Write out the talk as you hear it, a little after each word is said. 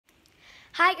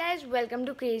Hi guys, welcome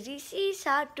to Crazy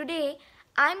Seesaw. Today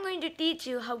I'm going to teach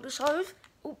you how to solve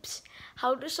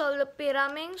the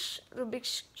piraminx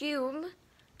Rubik's Cube.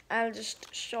 I'll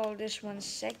just solve this 1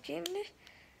 second.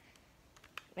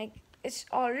 Like it's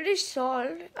already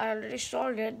solved. I already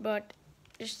solved it, but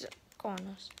it's the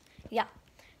corners. Yeah.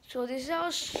 So this is how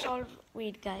solve.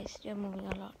 Wait guys, you're moving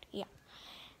a lot. Yeah.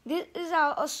 This is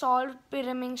how a solved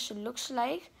piraminx looks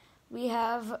like. We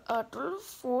have a total of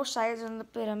 4 sides on the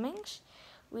piraminx.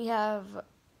 We have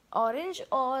orange,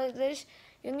 or there's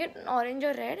you can get an orange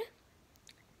or red.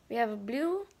 We have a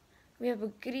blue, we have a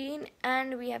green,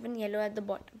 and we have a yellow at the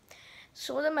bottom.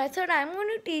 So the method I'm going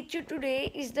to teach you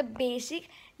today is the basic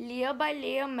layer by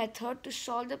layer method to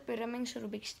solve the piraminx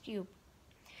Rubik's Cube.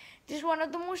 This is one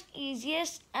of the most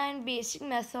easiest and basic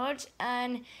methods,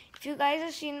 and if you guys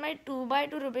have seen my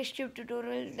 2x2 Rubik's Cube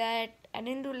tutorial that I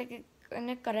didn't do in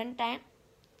a current time,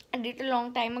 I did a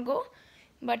long time ago,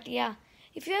 but yeah,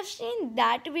 if you have seen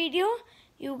that video,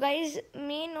 you guys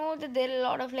may know that there are a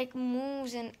lot of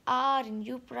moves in R and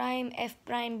U prime, F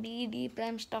prime, B, D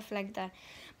prime, stuff like that.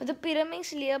 But the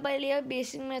piraminx layer by layer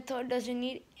basic method doesn't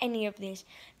need any of this.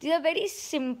 These are very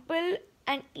simple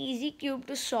and easy cube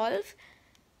to solve.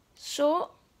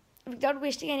 So without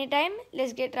wasting any time,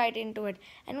 let's get right into it.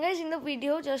 And guys, in the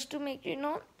video, just to make you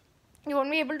know, you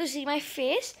won't be able to see my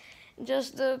face,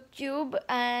 just the cube,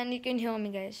 and you can hear me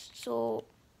guys. So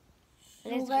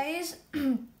guys,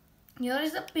 here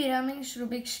is the piraminx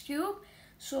Rubik's Cube.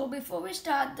 So before we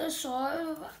start the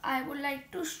solve, I would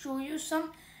like to show you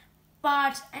some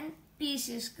parts and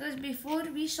pieces, because before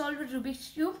we solve a Rubik's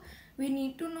Cube, we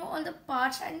need to know all the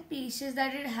parts and pieces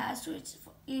that it has, so it's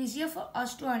easier for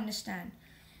us to understand.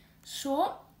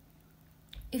 So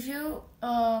if you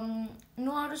know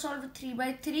how to solve a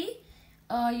 3x3,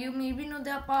 you maybe know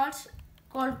there are parts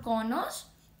called corners,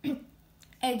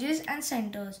 edges and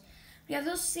centers. We have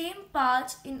those same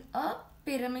parts in a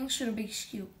piraminx Rubik's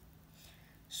Cube.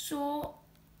 So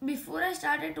before I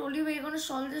start, I told you we're going to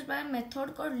solve this by a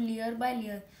method called layer by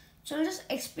layer. So I'll just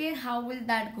explain how will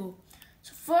that go.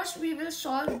 So first we will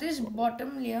solve this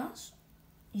bottom layer.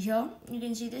 Here you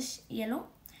can see this yellow.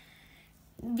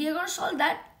 We are going to solve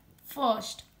that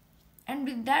first, and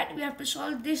with that we have to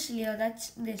solve this layer, that's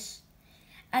this,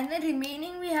 and the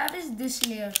remaining we have is this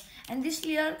layer, and this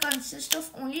layer consists of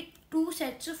only 2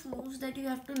 sets of moves that you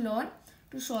have to learn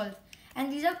to solve,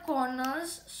 and these are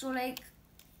corners. So like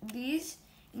these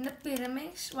in the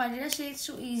piraminx, why did I say it's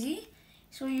so easy?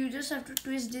 So you just have to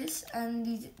twist this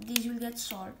and these will get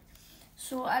solved.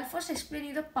 So I'll first explain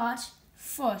you the parts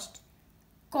first.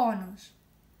 Corners.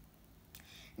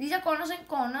 These are corners, and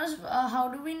corners, how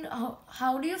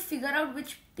do you figure out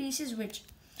which piece is which?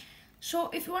 So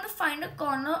if you want to find a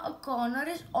corner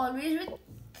is always with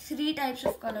 3 types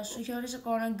of colors. So here is a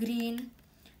corner green,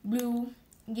 blue,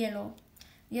 yellow.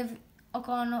 We have a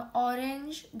corner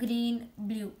orange, green,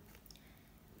 blue.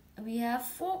 We have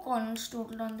 4 corners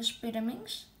total on this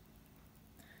piraminx,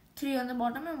 3 on the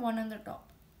bottom and 1 on the top.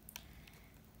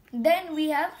 Then we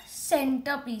have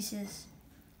center pieces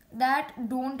that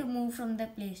don't move from their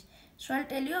place. So I'll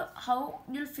tell you how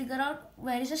you'll figure out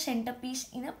where is a center piece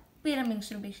in a piraminx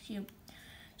Rubik's Cube.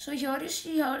 So here you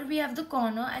see, here we have the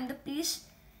corner and the piece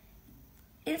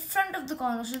in front of the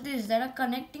corner. So this, that are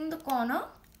connecting the corner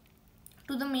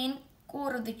to the main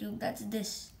core of the cube. That's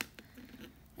this.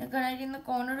 They're connecting the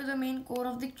corner to the main core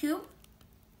of the cube.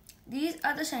 These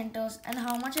are the centers, and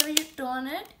how much ever you turn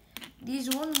it,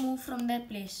 these won't move from their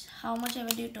place, how much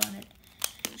ever you turn it.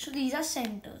 So these are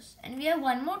centers, and we have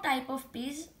one more type of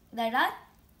piece that are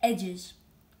edges.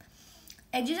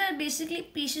 Edges are basically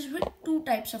pieces with 2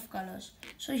 types of colors.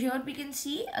 So here we can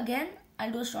see, again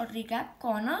I'll do a short recap: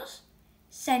 corners,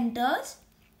 centers,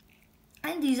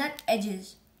 and these are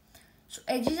edges. So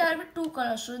edges are with 2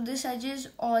 colors. So this edge is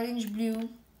orange blue,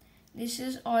 this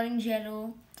is orange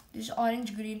yellow, this is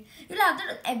orange green. You'll have that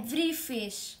on every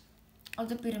face of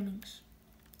the piraminx,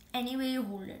 any way you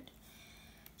hold it.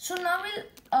 So now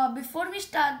before we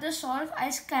start the solve,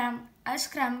 I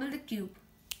scramble the cube.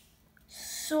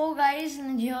 So guys,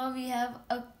 here we have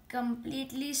a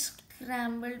completely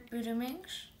scrambled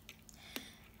piraminx.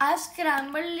 I've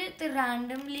scrambled it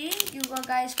randomly. You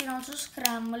guys can also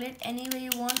scramble it any way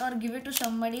you want, or give it to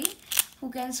somebody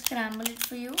who can scramble it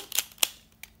for you.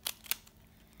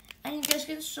 And you guys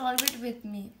can solve it with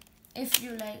me if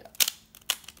you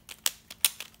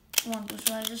want to.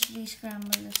 So I'll just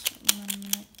re-scramble this 1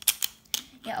 minute.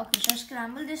 Yeah, okay, so I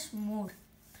scramble this more.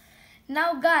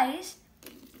 Now guys,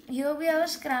 here we have a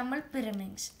scrambled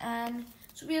piraminx, and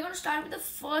so we are going to start with the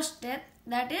first step,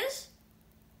 that is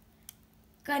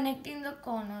connecting the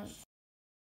corners.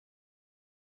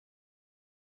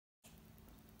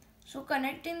 So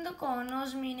connecting the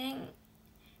corners, meaning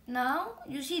now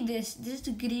you see this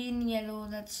green, yellow,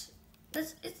 that's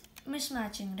it's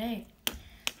mismatching, right?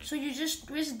 So you just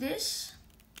twist this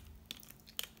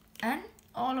and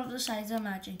all of the sides are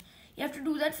matching. You have to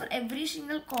do that for every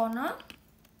single corner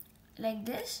like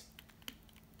this.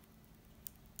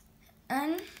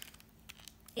 And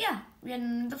yeah, we are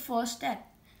in the first step.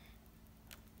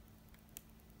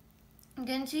 You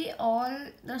can see all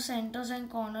the centers and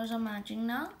corners are matching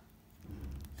now.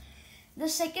 The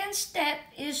second step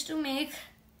is to make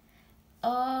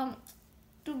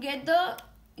to get the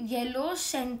yellow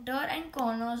center and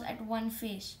corners at one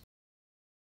face.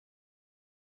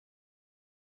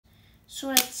 So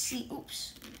let's see.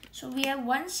 Oops. So we have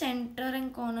one center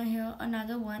and corner here,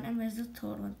 another one, and where's the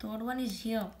third one? Third one is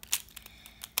here.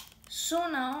 So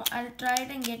now I'll try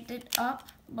it and get it up,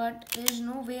 but there's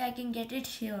no way I can get it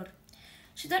here.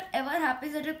 So that ever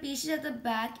happens that a piece is at the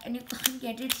back and you can't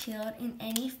get it here in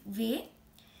any way,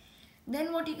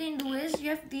 then what you can do is you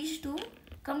have these two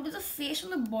come to the face on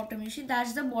the bottom. You see,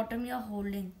 that's the bottom you're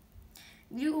holding.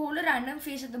 You hold a random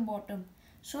face at the bottom.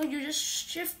 So you just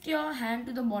shift your hand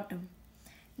to the bottom.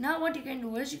 Now what you can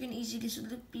do is you can easily, so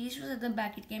the piece was at the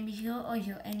back, it can be here or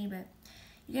here, anywhere.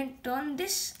 You can turn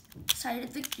this side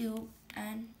of the cube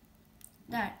and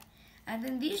that. And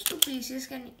then these two pieces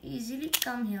can easily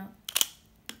come here.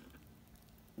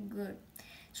 Good.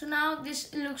 So now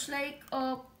this looks like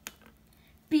a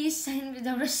peace sign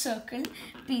without a circle,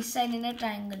 peace sign in a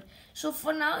triangle. So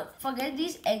for now, forget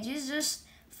these edges, just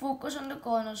focus on the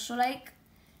corners. So like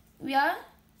we are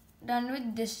done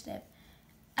with this step.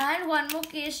 And one more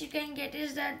case you can get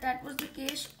is that was the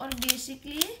case, or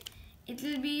basically it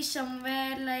will be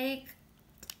somewhere like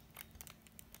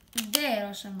there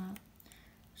or somehow.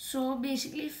 So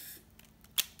basically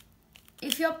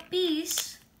if your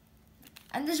piece,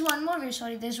 and there's one more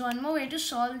way to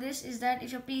solve this, is that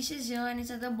if your piece is here and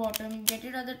it's at the bottom, you get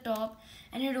it at the top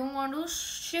and you don't want to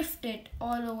shift it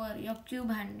all over your cube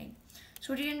handling.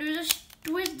 So what you can do is just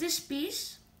twist this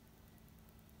piece.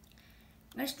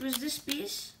 Let's twist this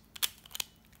piece.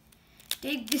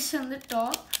 Take this on the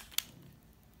top.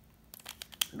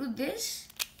 Do this,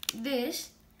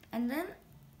 and then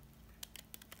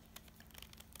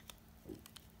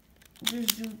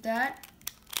just do that.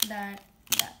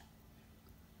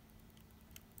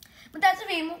 But that's a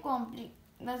way more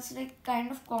that's like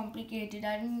kind of complicated.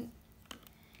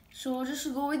 So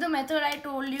just go with the method I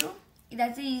told you.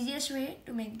 That's the easiest way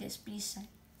to make this peace sign.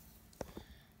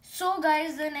 So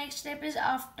guys, the next step is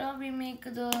after we make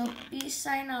the peace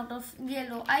sign out of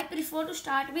yellow. I prefer to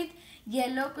start with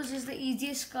yellow because it's the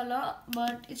easiest color,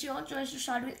 but it's your choice to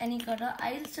start with any color.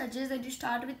 I'll suggest that you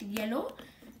start with yellow.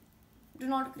 Do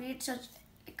not create such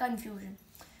confusion.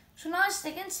 So now our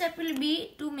second step will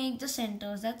be to make the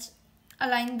centers. That's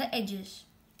align the edges.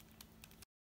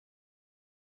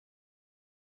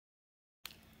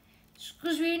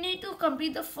 Because we need to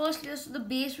complete the first layer, so the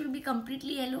base will be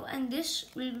completely yellow and this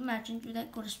will be matching to the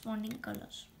corresponding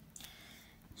colors.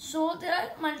 So there are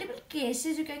multiple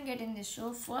cases you can get in this.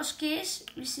 So first case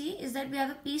we see is that we have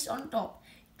a piece on top.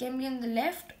 It can be on the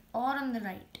left or on the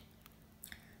right.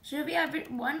 So here we have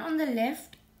it, one on the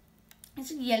left.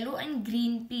 It's a yellow and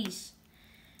green piece.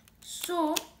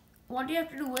 So what you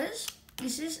have to do is,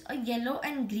 this is a yellow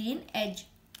and green edge.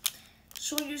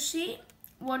 So you see,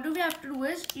 what do we have to do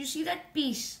is, you see that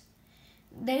piece,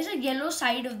 there is a yellow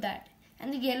side of that,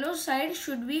 and the yellow side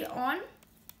should be on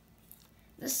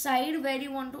the side where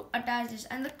you want to attach this,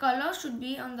 and the color should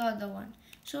be on the other one.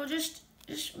 So just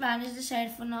vanish the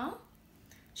side for now.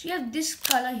 So you have this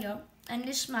color here and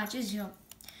this matches here,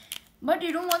 but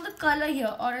you don't want the color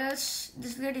here or else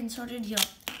this will get inserted here.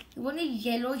 You want the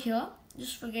yellow here.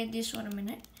 Just forget this for a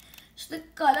minute. So the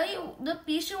color the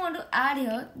piece you want to add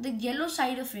here, the yellow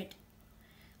side of it,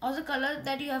 or the color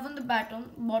that you have on the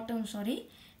bottom,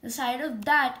 the side of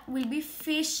that will be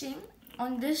facing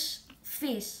on this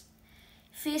face.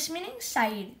 Face meaning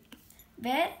side,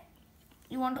 where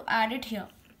you want to add it here.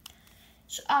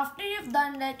 So after you've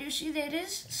done that, you see there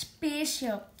is space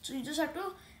here. So you just have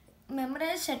to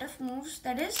memorize a set of moves,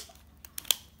 that is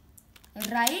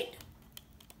right,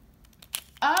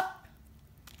 up,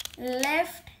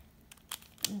 left,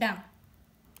 down.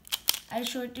 I'll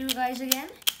show it to you guys again.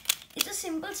 It's a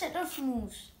simple set of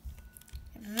moves.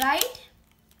 Right,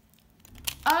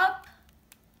 up,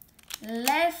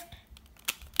 left,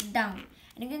 down.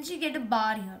 And you can see you get a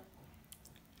bar here.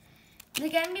 There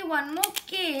can be one more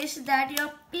case that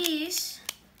your piece...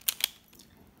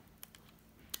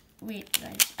 Wait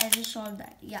guys, I just solved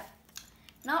that. Yeah.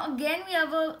 Now again we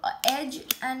have a edge,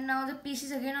 and now the piece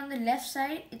is again on the left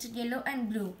side. It's yellow and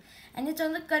blue. and it's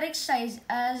on the correct size,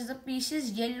 as the piece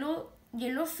is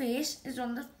yellow face is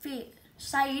on the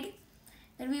side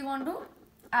that we want to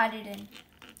add it in.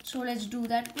 So let's do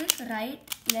that with right,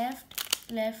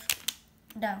 left,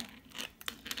 down.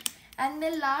 And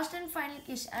the last and final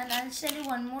case, and I'll tell you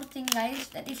one more thing guys,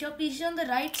 that if your piece is on the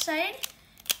right side,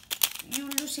 you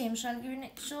will do same. So I'll give you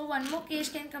so one more case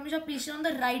can come if your piece is on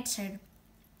the right side.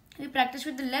 We practice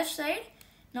with the left side.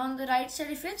 Now on the right side,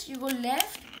 if it's, you go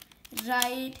left,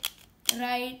 right,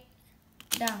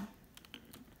 down.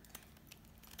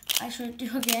 I show it to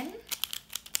you again.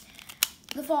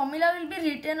 The formula will be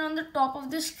written on the top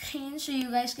of the screen so you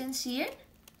guys can see it.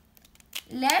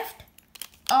 Left,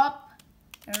 up,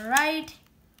 right,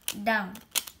 down.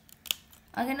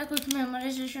 Again a quick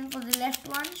memorization for the left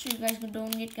one so you guys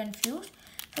don't get confused.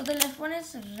 So the left one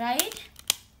is right,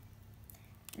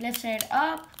 left side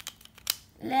up,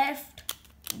 left,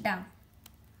 down.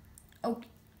 Okay.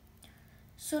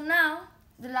 So now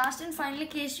the last and final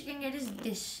case you can get is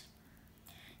this.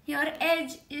 Your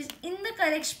edge is in the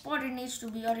correct spot it needs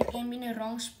to be, or it can be in a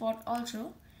wrong spot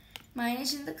also. Mine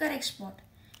is in the correct spot.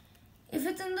 If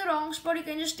it's in the wrong spot, you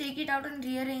can just take it out and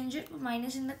rearrange it. But mine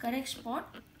is in the correct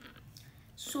spot.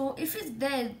 So if it's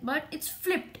there, but it's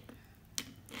flipped.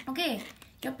 Okay,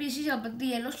 your piece is here, but the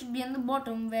yellow should be on the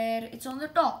bottom where it's on the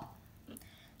top.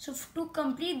 So to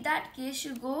complete that case,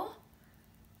 you go.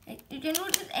 You can do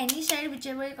it with any side,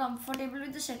 whichever you're comfortable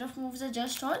with. The set of moves are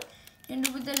just all. You can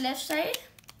do with the left side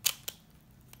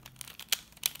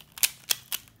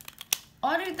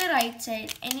or with the right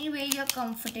side, any way you're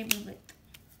comfortable with.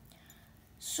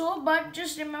 So, but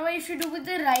just remember, if you do with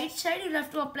the right side, you'll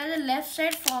have to apply the left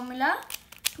side formula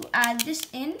to add this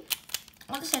in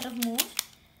on the set of moves.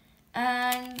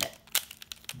 And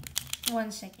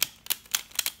 1 second.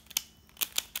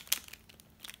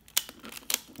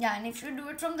 Yeah, and if you do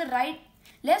it from the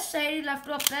left side, you'll have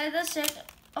to apply the set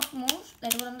of moves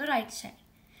that were on the right side.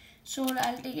 So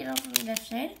I'll take it out from the left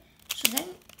side. So then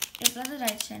you apply the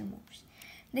right side moves.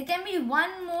 There can be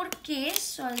one more case,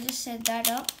 so I'll just set that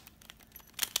up.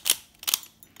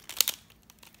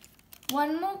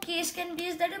 One more case can be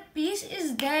is that a piece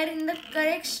is there in the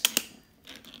correct.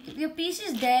 Your piece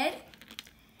is there,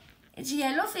 its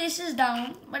yellow face is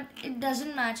down, but it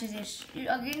doesn't match this. You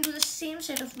again do the same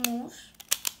set of moves,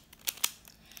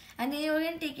 and then you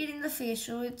again take it in the face.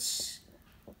 So it's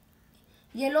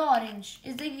yellow orange.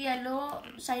 Is the yellow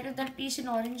side of that piece in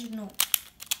orange? No.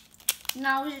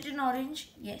 Now is it in orange?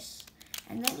 Yes.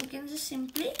 And then you can just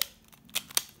simply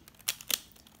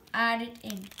add it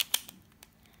in.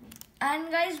 And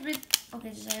guys, I'll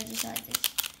just add this.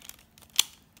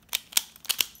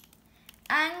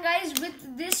 And guys,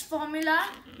 with this formula,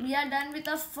 we are done with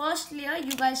our first layer.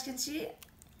 You guys can see.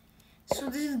 So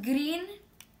this is green,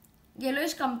 yellow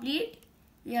is complete.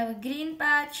 We have a green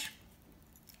patch,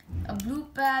 a blue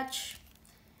patch,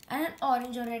 and an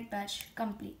orange or red patch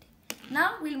complete.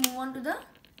 Now we'll move on to the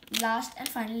last and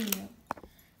final layer.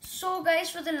 So guys,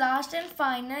 for the last and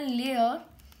final layer,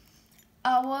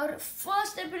 our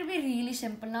first step will be really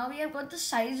simple. Now we have got the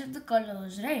size of the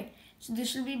colors, right? So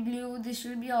this will be blue, this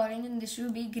will be orange, and this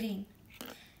will be green.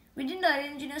 We didn't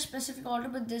arrange in a specific order,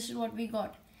 but this is what we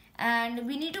got. And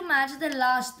we need to match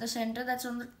the center that's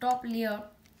on the top layer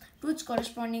to its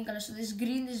corresponding color. So this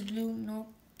green, this blue, no.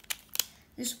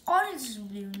 This orange is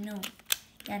blue, no.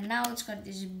 And now it's got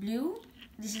this blue,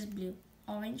 this is blue,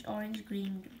 orange,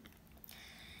 green, blue.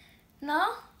 Now,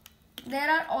 there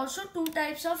are also two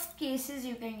types of cases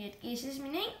you can get. Cases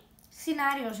meaning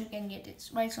scenarios you can get it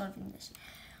by solving this.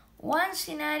 One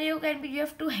scenario can be you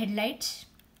have two headlights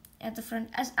at the front,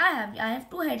 as I have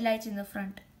two headlights in the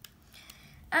front.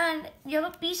 And you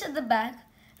have a piece at the back.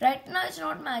 Right now it's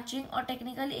not matching, or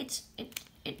technically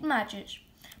it matches.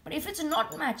 But if it's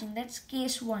not matching, that's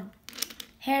case 1.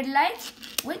 Headlights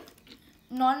with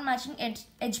non-matching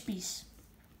edge piece.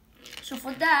 So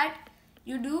for that,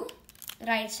 you do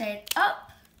right side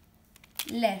up,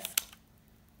 left,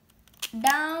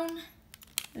 down,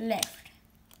 left,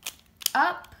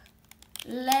 up,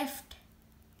 left,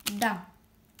 down.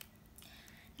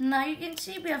 Now you can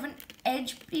see we have an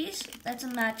edge piece that's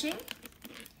matching,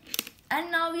 and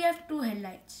now we have two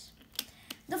headlights.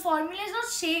 The formula is not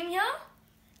same here.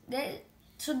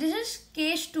 So this is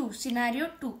case 2,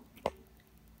 scenario 2.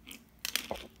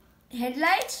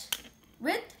 Headlights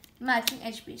with matching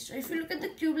edge piece. So if you look at the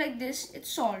cube like this,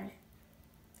 it's solved.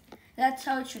 That's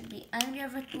how it should be. And we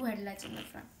have two headlights in the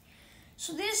front.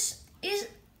 So this is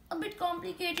a bit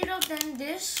complicated than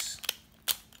this.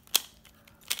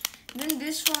 Then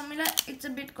this formula, it's a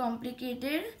bit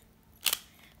complicated.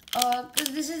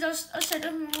 Because this is just a set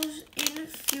of moves in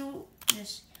few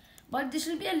this. but this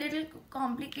will be a little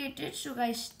complicated, so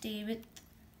guys stay with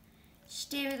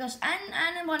us.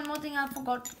 And one more thing I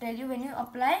forgot to tell you, when you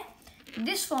apply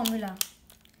this formula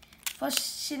for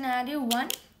scenario 1,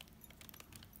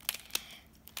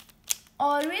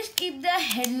 always keep the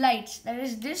headlights, that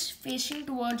is this, facing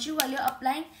towards you while you're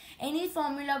applying any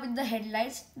formula with the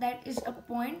headlights. That is a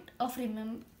point of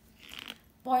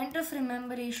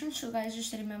rememberation, so guys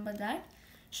just remember that.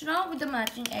 So now with the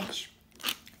matching edge,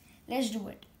 let's do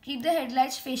it. Keep the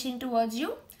headlights facing towards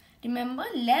you. Remember,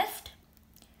 left,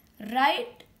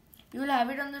 right, you will have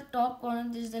it on the top corner.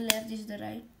 This is the left, this is the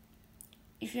right,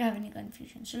 if you have any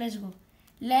confusion. So let's go.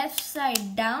 Left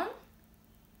side down,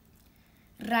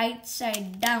 right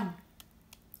side down,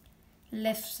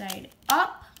 left side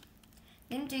up,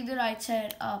 then take the right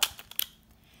side up.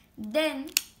 Then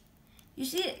you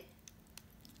see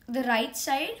the right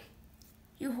side,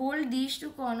 you hold these two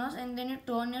corners and then you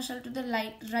turn yourself to the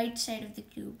right side of the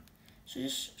cube. So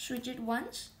just switch it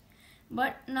once.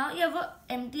 But now you have an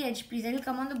empty edge piece that will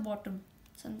come on the bottom,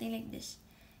 something like this.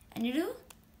 And you do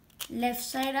left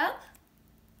side up,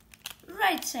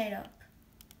 right side up,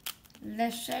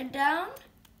 left side down,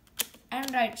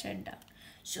 and right side down.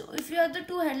 So if you have the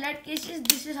two headlight cases,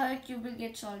 this is how your cube will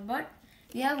get solved. But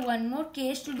we have one more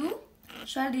case to do,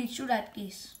 so I'll reach to that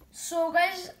case. So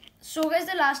guys,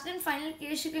 the last and final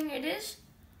case you can get is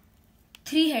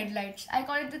 3 headlights. I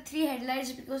call it the 3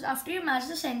 headlights because after you match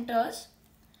the centers,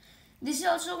 this is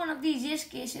also one of the easiest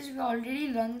cases. We already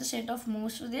learned the set of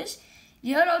moves for this.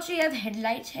 Here also you have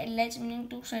headlights meaning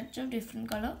 2 sets of different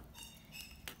color.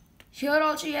 Here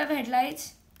also you have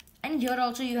headlights, and here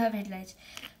also you have headlights.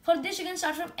 For this you can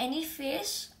start from any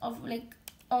face of like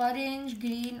orange,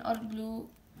 green or blue,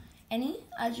 any.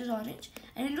 I'll choose orange,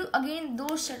 and we'll do again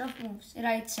those set of moves.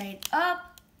 Right side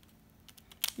up,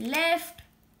 left,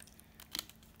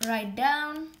 right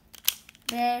down,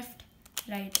 left,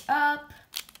 right up,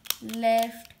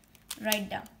 left, right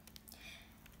down.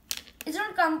 It's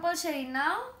not compulsory.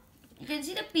 Now you can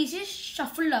see the pieces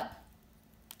shuffled up.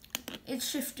 It's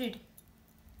shifted.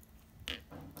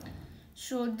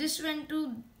 So this went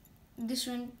to this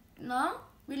one. Now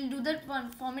we'll do that one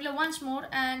formula once more,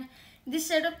 and this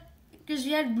setup, because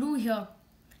we had blue here,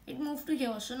 it moved to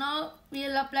here. So now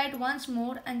we'll apply it once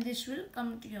more and this will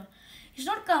come to here. It's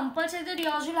not compulsory that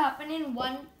yours will happen in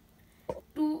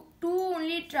two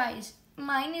only tries.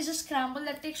 Mine is a scramble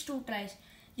that takes 2 tries.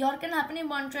 Yours can happen in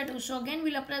 1 try too. So again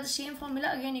we'll apply the same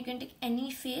formula. Again you can take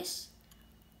any face.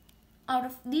 Out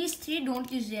of these 3,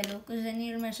 don't use yellow because then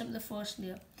you'll mess up the first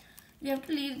layer. You have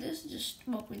to leave this, just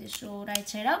work with this. So right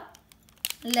side up,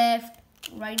 left,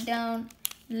 right down,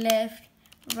 left,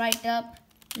 right up,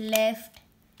 left,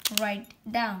 right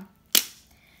down.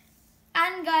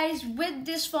 And guys, with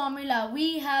this formula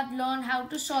we have learned how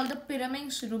to solve the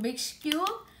piraminx Rubik's Cube.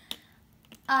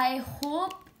 I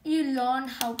hope you learned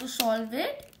how to solve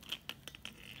it.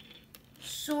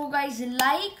 So guys,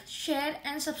 like, share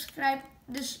and subscribe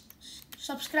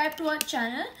to our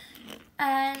channel.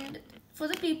 And for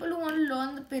the people who want to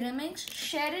learn the piraminx,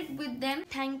 share it with them.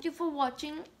 Thank you for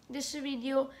watching this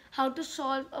video, how to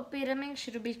solve a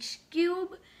piraminx Rubik's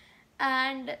Cube.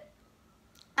 And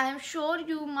I'm sure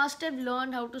you must have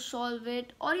learned how to solve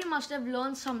it, or you must have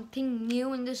learned something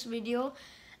new in this video.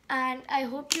 And I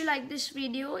hope you like this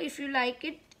video. If you like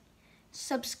it,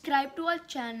 subscribe to our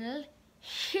channel,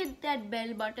 hit that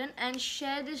bell button and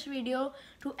share this video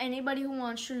to anybody who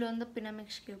wants to learn the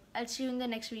piraminx Cube. I'll see you in the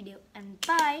next video, and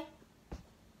bye.